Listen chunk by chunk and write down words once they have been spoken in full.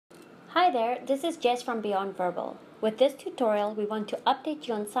Hi there, this is Jess from Beyond Verbal. With this tutorial, we want to update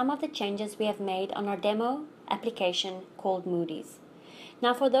you on some of the changes we have made on our demo application called Moodies.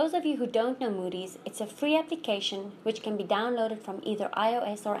 Now, for those of you who don't know Moodies, it's a free application which can be downloaded from either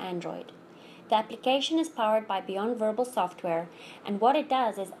iOS or Android. The application is powered by Beyond Verbal software, and what it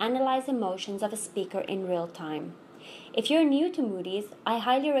does is analyze emotions of a speaker in real time. If you're new to Moodies, I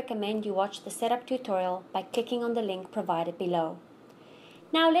highly recommend you watch the setup tutorial by clicking on the link provided below.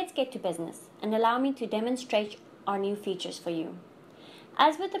 Now let's get to business and allow me to demonstrate our new features for you.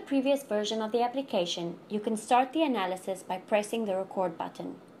 As with the previous version of the application, you can start the analysis by pressing the record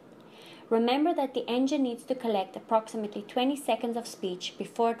button. Remember that the engine needs to collect approximately 20 seconds of speech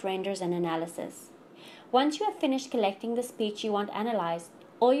before it renders an analysis. Once you have finished collecting the speech you want analyzed,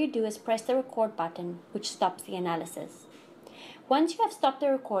 all you do is press the record button, which stops the analysis. Once you have stopped the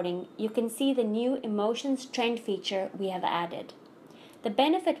recording, you can see the new Emotions Trend feature we have added. The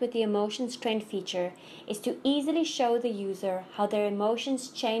benefit with the Emotions Trend feature is to easily show the user how their emotions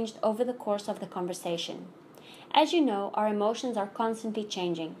changed over the course of the conversation. As you know, our emotions are constantly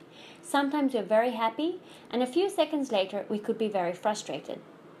changing. Sometimes we're very happy, and a few seconds later we could be very frustrated.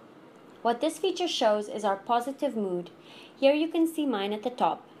 What this feature shows is our positive mood. Here you can see mine at the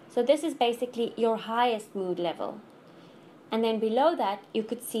top, so this is basically your highest mood level. And then below that you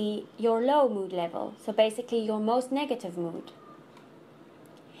could see your low mood level, so basically your most negative mood.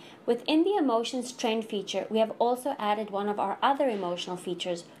 Within the Emotions Trend feature, we have also added one of our other emotional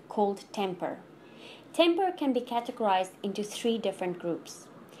features called Temper. Temper can be categorized into three different groups.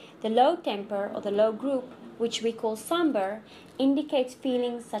 The low temper or the low group, which we call somber, indicates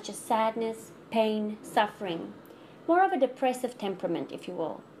feelings such as sadness, pain, suffering, more of a depressive temperament, if you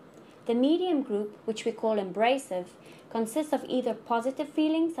will. The medium group, which we call embracive, consists of either positive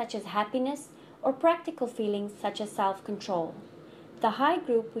feelings such as happiness or practical feelings such as self-control. The high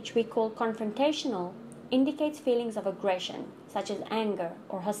group, which we call confrontational, indicates feelings of aggression, such as anger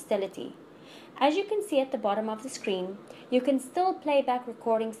or hostility. As you can see at the bottom of the screen, you can still play back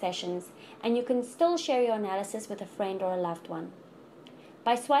recording sessions and you can still share your analysis with a friend or a loved one.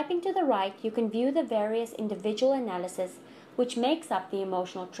 By swiping to the right, you can view the various individual analysis which makes up the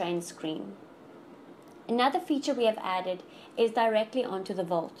emotional trend screen. Another feature we have added is directly onto the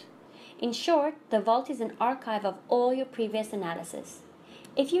Vault. In short, the Vault is an archive of all your previous analysis.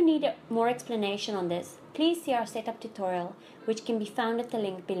 If you need more explanation on this, please see our setup tutorial, which can be found at the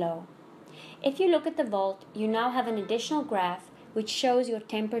link below. If you look at the Vault, you now have an additional graph which shows your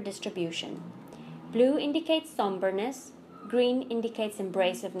temper distribution. Blue indicates somberness, green indicates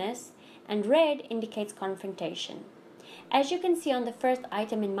embraciveness, and red indicates confrontation. As you can see on the first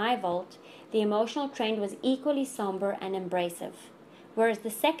item in my Vault, the emotional trend was equally somber and embracive, whereas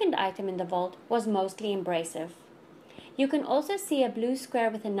the second item in the Vault was mostly embracive. You can also see a blue square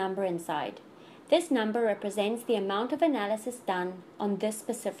with a number inside. This number represents the amount of analysis done on this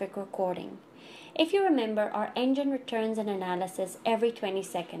specific recording. If you remember, our engine returns an analysis every 20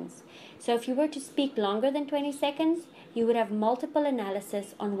 seconds. So if you were to speak longer than 20 seconds, you would have multiple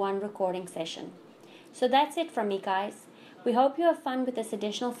analysis on one recording session. So that's it from me, guys. We hope you have fun with this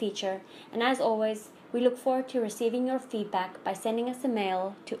additional feature, and as always, we look forward to receiving your feedback by sending us a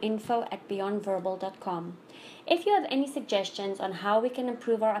mail to info@beyondverbal.com. If you have any suggestions on how we can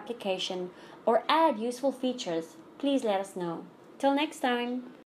improve our application or add useful features, please let us know. Till next time!